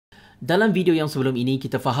Dalam video yang sebelum ini,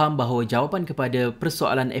 kita faham bahawa jawapan kepada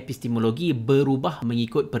persoalan epistemologi berubah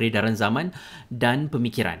mengikut peredaran zaman dan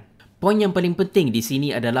pemikiran. Poin yang paling penting di sini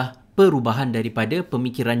adalah perubahan daripada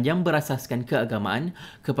pemikiran yang berasaskan keagamaan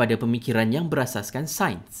kepada pemikiran yang berasaskan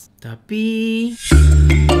sains. Tapi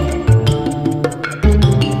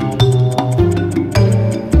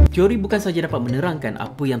teori bukan sahaja dapat menerangkan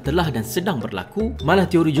apa yang telah dan sedang berlaku, malah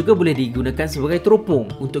teori juga boleh digunakan sebagai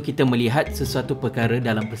teropong untuk kita melihat sesuatu perkara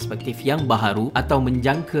dalam perspektif yang baharu atau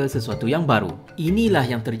menjangka sesuatu yang baru. Inilah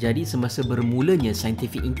yang terjadi semasa bermulanya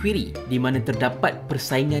scientific inquiry, di mana terdapat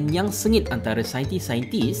persaingan yang sengit antara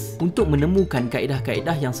saintis-saintis untuk menemukan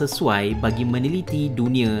kaedah-kaedah yang sesuai bagi meneliti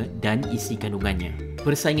dunia dan isi kandungannya.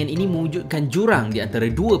 Persaingan ini mewujudkan jurang di antara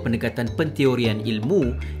dua pendekatan penteorian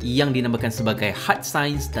ilmu yang dinamakan sebagai hard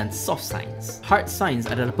science dan soft science. Hard science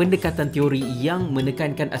adalah pendekatan teori yang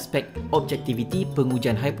menekankan aspek objektiviti,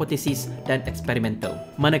 pengujian hipotesis dan eksperimental.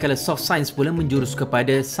 Manakala soft science pula menjurus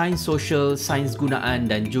kepada sains sosial, sains gunaan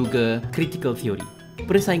dan juga critical theory.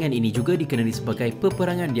 Persaingan ini juga dikenali sebagai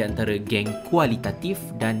peperangan di antara geng kualitatif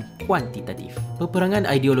dan kuantitatif. Peperangan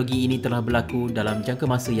ideologi ini telah berlaku dalam jangka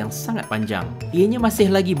masa yang sangat panjang. Ianya masih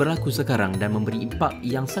lagi berlaku sekarang dan memberi impak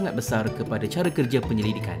yang sangat besar kepada cara kerja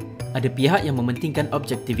penyelidikan. Ada pihak yang mementingkan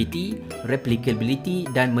objectivity, replicability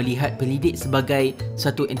dan melihat penyelidik sebagai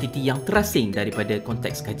satu entiti yang terasing daripada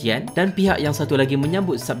konteks kajian, dan pihak yang satu lagi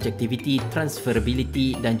menyambut subjectivity,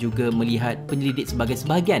 transferability dan juga melihat penyelidik sebagai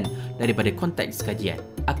sebahagian daripada konteks kajian.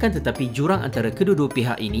 Akan tetapi jurang antara kedua-dua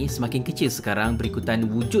pihak ini semakin kecil sekarang berikutan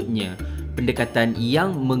wujudnya pendekatan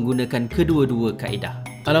yang menggunakan kedua-dua kaedah.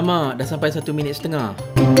 Alamak, dah sampai 1 minit setengah.